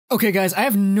Okay, guys, I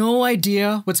have no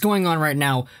idea what's going on right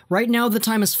now. Right now, the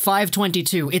time is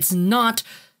 5:22. It's not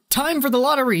time for the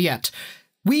lottery yet.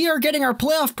 We are getting our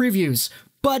playoff previews,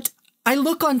 but I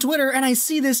look on Twitter and I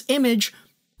see this image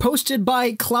posted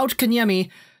by Clout Kanyemi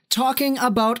talking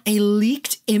about a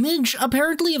leaked image,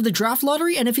 apparently, of the draft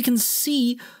lottery. And if you can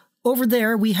see over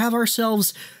there, we have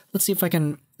ourselves, let's see if I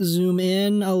can zoom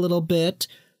in a little bit.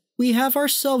 We have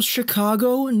ourselves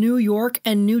Chicago, New York,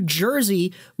 and New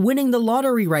Jersey winning the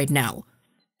lottery right now.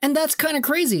 And that's kind of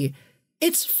crazy.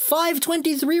 It's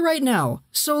 5:23 right now.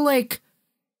 So, like,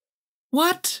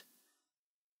 what?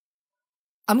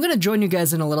 I'm going to join you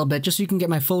guys in a little bit just so you can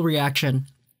get my full reaction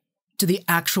to the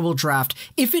actual draft.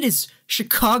 If it is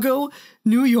Chicago,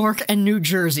 New York, and New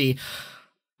Jersey,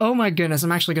 oh my goodness,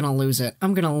 I'm actually going to lose it.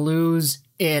 I'm going to lose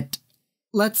it.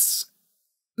 Let's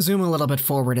zoom a little bit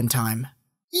forward in time.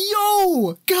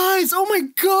 Yo, guys, oh my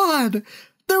god,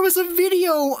 there was a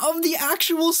video of the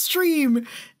actual stream,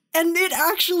 and it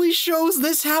actually shows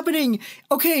this happening.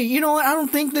 Okay, you know what, I don't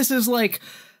think this is like,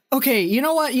 okay, you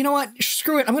know what,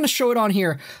 screw it, I'm gonna show it on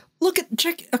here. Look at,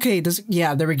 check, okay, this,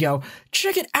 yeah, there we go.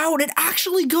 Check it out, it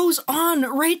actually goes on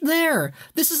right there.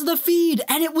 This is the feed,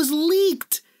 and it was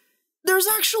leaked. There's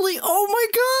actually, oh my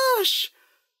gosh,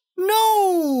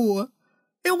 no,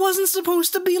 it wasn't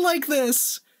supposed to be like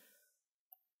this.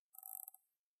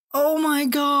 Oh my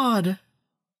god.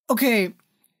 Okay.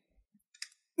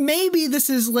 Maybe this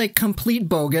is like complete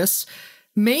bogus.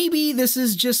 Maybe this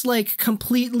is just like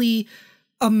completely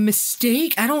a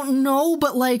mistake. I don't know,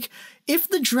 but like if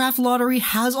the draft lottery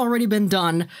has already been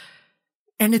done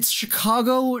and it's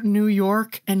Chicago, New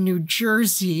York, and New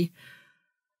Jersey,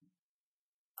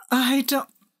 I don't...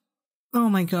 Oh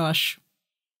my gosh.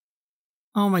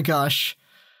 Oh my gosh.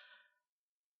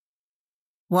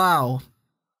 Wow.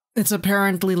 It's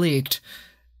apparently leaked.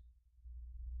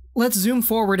 Let's zoom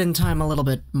forward in time a little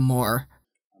bit more.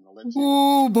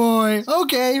 Oh boy.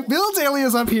 Okay, Bill Daly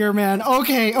is up here, man.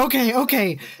 Okay.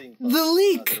 The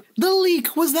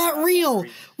leak. Was that real?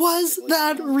 Was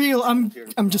that real?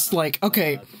 I'm just like,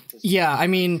 okay. Yeah, I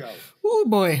mean, oh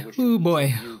boy.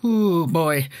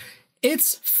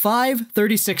 It's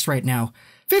 5:36 right now.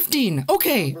 15.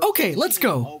 Okay, let's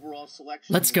go.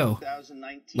 Let's go.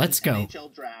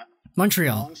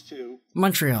 Montreal.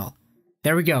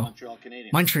 There we go.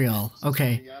 Montreal.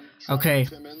 Okay.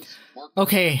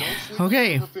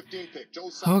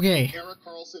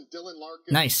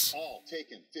 Nice.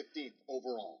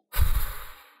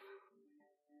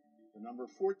 The number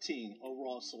 14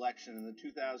 overall selection in the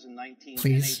 2019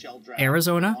 Please. NHL Draft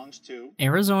Arizona. belongs to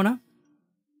Arizona.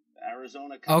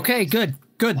 Arizona. Okay, good.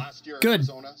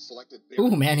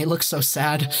 Ooh, man, he looks so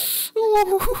sad.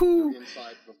 Ooh.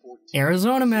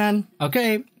 Arizona, man.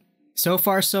 Okay. So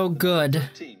far, so good.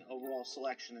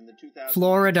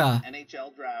 Florida.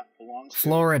 NHL Draft belongs to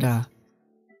Florida.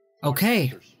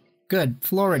 Okay. Good.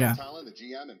 Florida.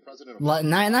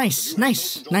 Nice.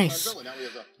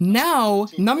 Now,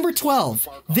 number 12.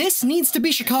 This needs to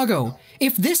be Chicago.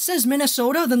 If this says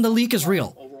Minnesota, then the leak is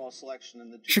real.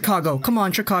 Chicago. Come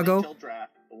on, Chicago.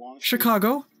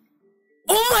 Chicago.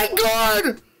 Oh my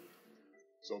god!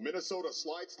 So Minnesota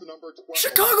slides to number 12.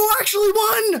 Chicago actually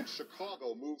won!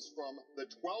 Chicago moves from the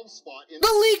 12th spot in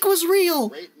the leak was real!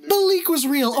 The leak was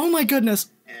real! Oh my goodness!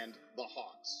 And the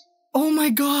Hawks. Oh my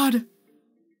god!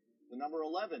 The number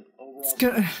 11 overall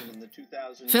selection in the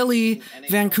 2000 Philly,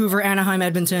 Vancouver, Anaheim,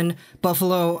 Edmonton,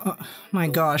 Buffalo. Oh my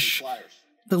gosh.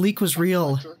 The leak was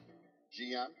real.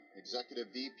 GM, Executive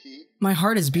VP. My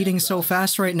heart is beating so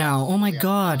fast right now. Oh my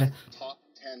god. Top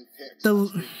 10 picks.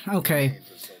 Okay.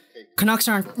 Canucks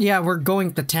aren't... Yeah, we're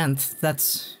going the 10th.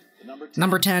 That's...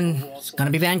 Number 10. It's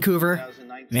gonna be Vancouver.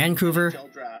 The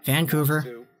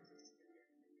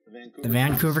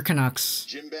Vancouver Canucks.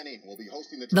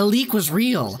 The leak was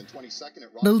real.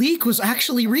 The leak was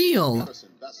actually real.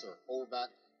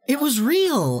 It was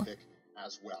real.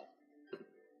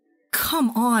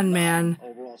 Come on, man.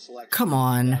 Come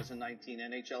on.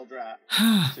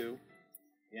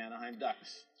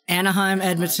 Anaheim,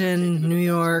 Edmonton, New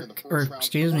York, or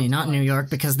excuse me, not New York,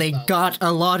 because they got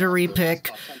a lottery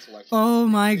pick. Oh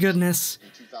my goodness.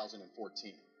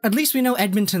 At least we know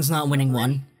Edmonton's not winning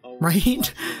one,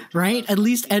 right? Right? At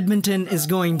least Edmonton is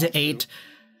going to 8.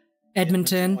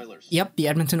 Edmonton, yep, the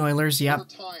Edmonton Oilers, yep.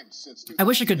 I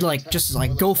wish I could, like, just,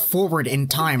 like, go forward in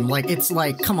time. Like, it's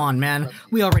like, come on, man.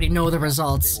 We already know the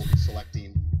results.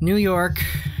 New York.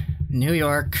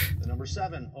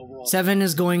 7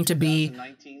 is going to be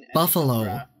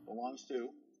Buffalo.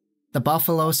 The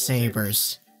Buffalo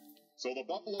Sabres.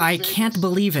 I can't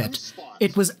believe it.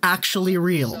 It was actually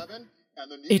real.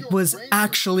 It was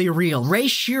actually real. Ray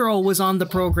Shero was on the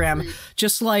program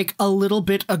just like a little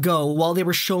bit ago while they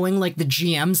were showing like the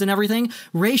GMs and everything.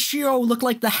 Ray Shero looked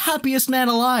like the happiest man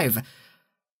alive.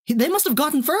 They must have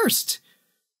gotten first.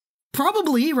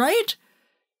 Probably, right?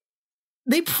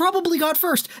 They probably got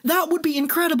first. That would be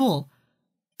incredible.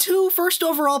 2 first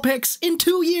overall picks in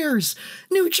 2 years.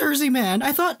 New Jersey, man.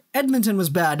 I thought Edmonton was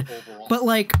bad. But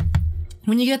like,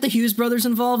 when you get the Hughes brothers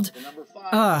involved,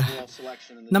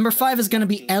 number 5 is going to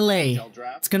be LA.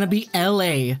 It's going to be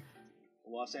LA.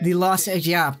 The Los Angeles,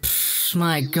 yeah,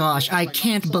 my gosh, I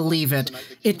can't believe it.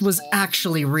 It was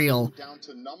actually real.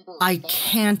 I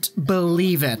can't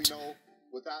believe it.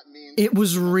 It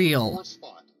was real.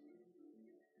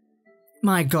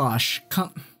 My gosh.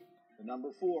 Number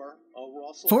 4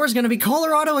 overall 4 is going to be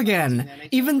Colorado again,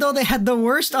 even though they had the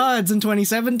worst odds in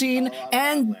 2017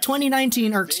 and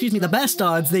 2019, or excuse me, the best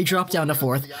odds, they dropped down to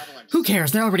 4th. Who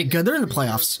cares? They're already good. They're in the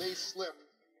playoffs.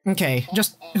 Okay,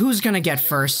 just who's going to get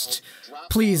first?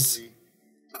 Please.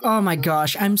 Oh my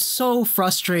gosh, I'm so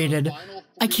frustrated.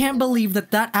 I can't believe that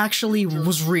that actually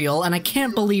was real, and I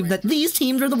can't believe that these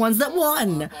teams are the ones that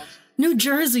won. New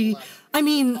Jersey, I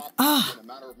mean,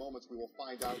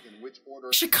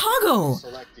 Chicago!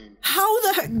 How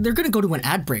the heck? They're gonna go to an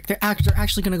ad break. They're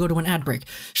actually gonna go to an ad break.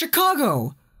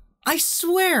 Chicago! I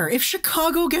swear, if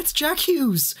Chicago gets Jack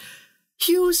Hughes,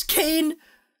 Kane,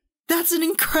 that's an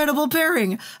incredible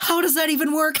pairing. How does that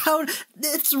even work?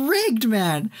 It's rigged,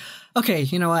 man. Okay,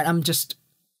 you know what? I'm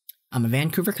a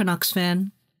Vancouver Canucks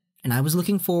fan, and I was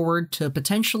looking forward to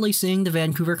potentially seeing the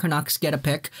Vancouver Canucks get a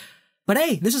pick. But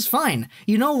hey, this is fine.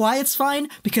 You know why it's fine?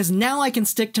 Because now I can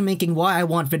stick to making why I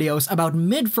want videos about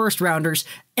mid-first rounders,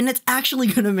 and it's actually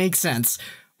gonna make sense.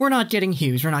 We're not getting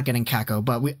Hughes, we're not getting Kakko,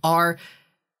 but we are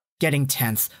getting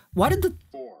 10th. Why did the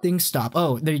thing stop?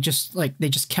 Oh, they just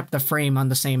kept the frame on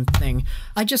the same thing.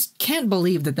 I just can't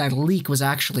believe that that leak was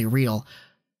actually real.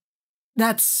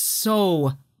 That's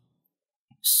so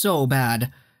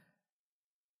bad.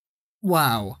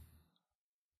 Wow.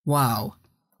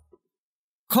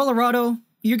 Colorado,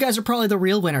 you guys are probably the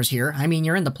real winners here. I mean,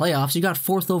 you're in the playoffs. You got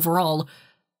 4th overall.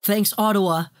 Thanks,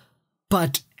 Ottawa.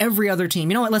 But every other team...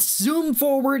 You know what? Let's zoom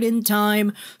forward in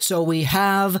time so we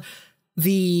have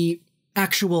the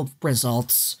actual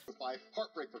results.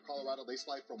 Heartbreak for Colorado. They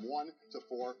slide from 1 to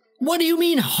 4. What do you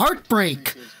mean,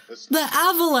 heartbreak? The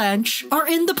Avalanche are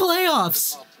in the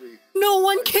playoffs. No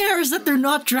one cares that they're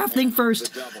not drafting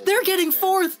first. They're getting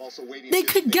 4th. They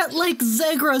could get like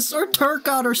Zegras or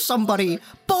Turcotte or somebody.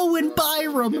 Byram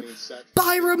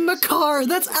McCarr.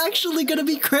 That's actually gonna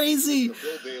be crazy.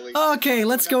 Okay,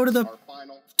 let's go to the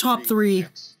top 3.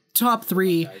 Top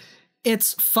 3.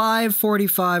 It's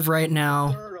 5:45 right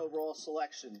now.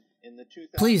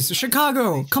 Please,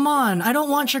 Chicago, come on. I don't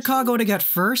want Chicago to get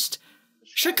first.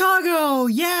 Chicago,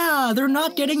 yeah, they're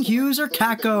not getting Hughes or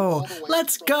Kakko.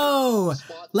 Let's go.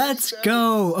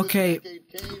 Okay.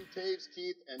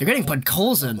 They're getting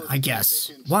Podkolzin, I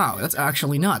guess. Wow, that's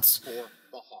actually nuts.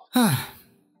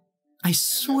 I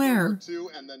swear,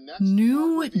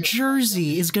 New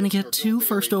Jersey is going to get 2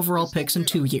 first overall picks in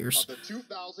 2 years.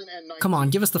 Come on,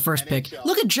 give us the first pick.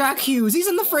 Look at Jack Hughes. He's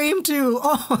in the frame, too.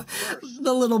 Oh,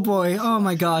 the little boy. Oh,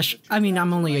 my gosh. I mean,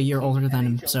 I'm only a year older than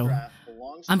him, so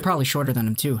I'm probably shorter than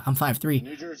him, too. I'm 5'3".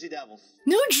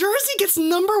 New Jersey gets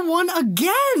number 1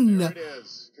 again.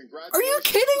 Are you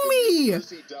kidding me?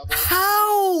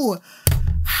 How?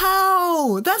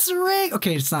 That's rigged.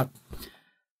 Okay, it's not...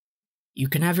 You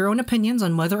can have your own opinions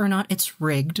on whether or not it's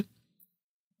rigged,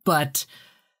 but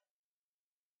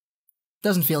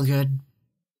doesn't feel good.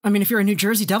 I mean, if you're a New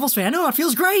Jersey Devils fan, oh, it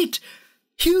feels great!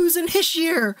 Hughes and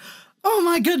Hischier! Oh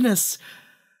my goodness!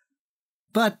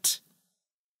 But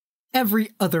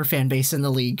every other fan base in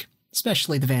the league,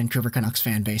 especially the Vancouver Canucks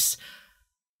fan base,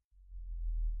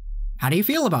 how do you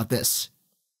feel about this?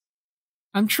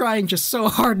 I'm trying just so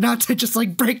hard not to just,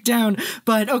 like, break down,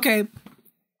 but okay.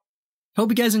 Hope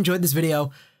you guys enjoyed this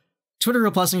video. Twitter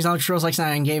Real Plus, Alex Rose likes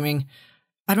 99 Gaming.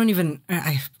 I don't even...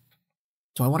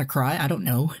 do I want to cry? I don't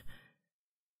know.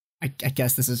 I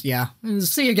guess this is... Yeah.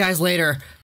 See you guys later.